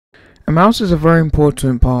A mouse is a very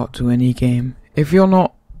important part to any game. If you're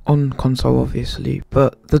not on console, obviously,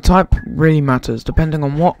 but the type really matters depending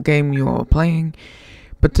on what game you are playing.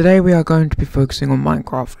 But today we are going to be focusing on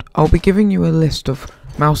Minecraft. I'll be giving you a list of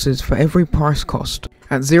mouses for every price cost.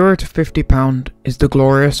 At £0 to £50 is the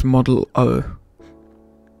glorious Model O.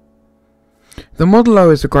 The Model O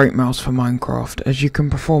is a great mouse for Minecraft, as you can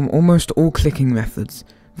perform almost all clicking methods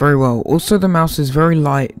very well. Also, the mouse is very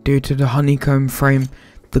light due to the honeycomb frame.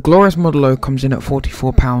 The glorious Model O comes in at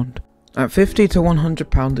 £44. At £50 to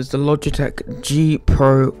 £100 is the Logitech G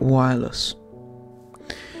Pro Wireless.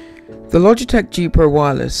 The Logitech G Pro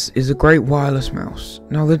Wireless is a great wireless mouse.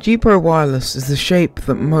 Now, the G Pro Wireless is the shape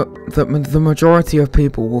that the majority of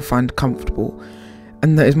people will find comfortable,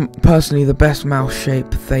 and that is personally the best mouse shape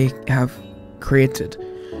they have created.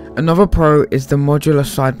 Another pro is the modular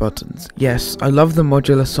side buttons. Yes, I love the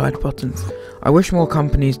modular side buttons. I wish more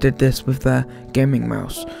companies did this with their gaming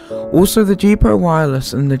mouse. Also, the G Pro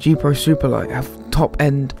Wireless and the G Pro Superlight have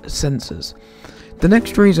top-end sensors. The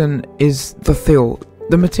next reason is the feel.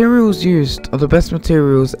 The materials used are the best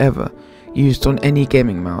materials ever used on any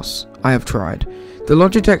gaming mouse I have tried. The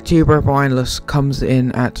Logitech G Pro Wireless comes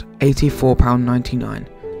in at £84.99.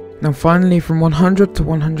 Now finally, from £100 to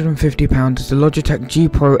 £150 is the Logitech G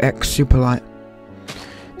Pro X Superlight.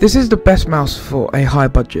 This is the best mouse for a high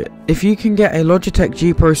budget. If you can get a Logitech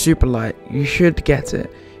G Pro Superlight, you should get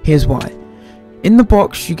it. Here's why. In the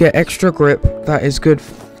box you get extra grip that is good,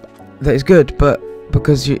 but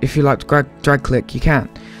because if you like to drag click, you can.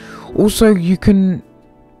 Also, you can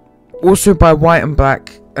also buy white and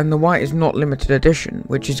black, and the white is not limited edition,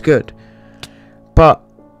 which is good. But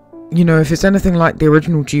you know, if it's anything like the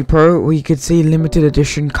original G Pro, we could see limited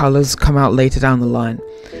edition colors come out later down the line.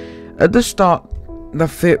 At the start,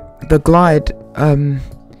 the glide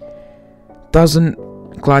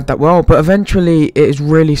doesn't glide that well, but eventually it is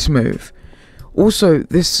really smooth. Also,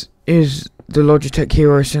 this is the Logitech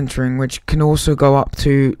Hero centering, which can also go up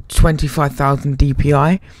to 25,000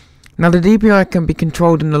 DPI. Now, the DPI can be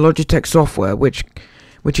controlled in the Logitech software, which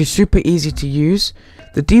is super easy to use.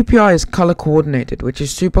 The DPI is color coordinated, which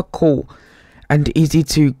is super cool and easy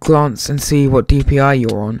to glance and see what DPI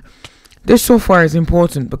you're on. This software is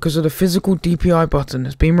important because of the physical DPI button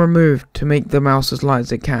has been removed to make the mouse as light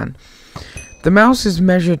as it can. The mouse is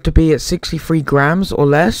measured to be at 63 grams or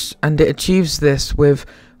less, and it achieves this with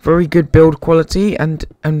very good build quality and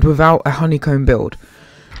without a honeycomb build,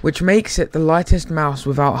 which makes it the lightest mouse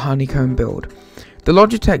without a honeycomb build. The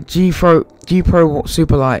Logitech G Pro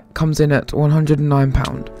Superlight comes in at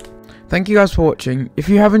 £109. Thank you guys for watching. If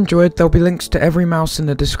you have enjoyed, there'll be links to every mouse in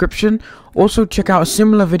the description. Also, check out a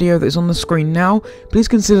similar video that is on the screen now. Please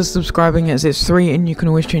consider subscribing, as it's free and you can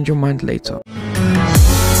always change your mind later.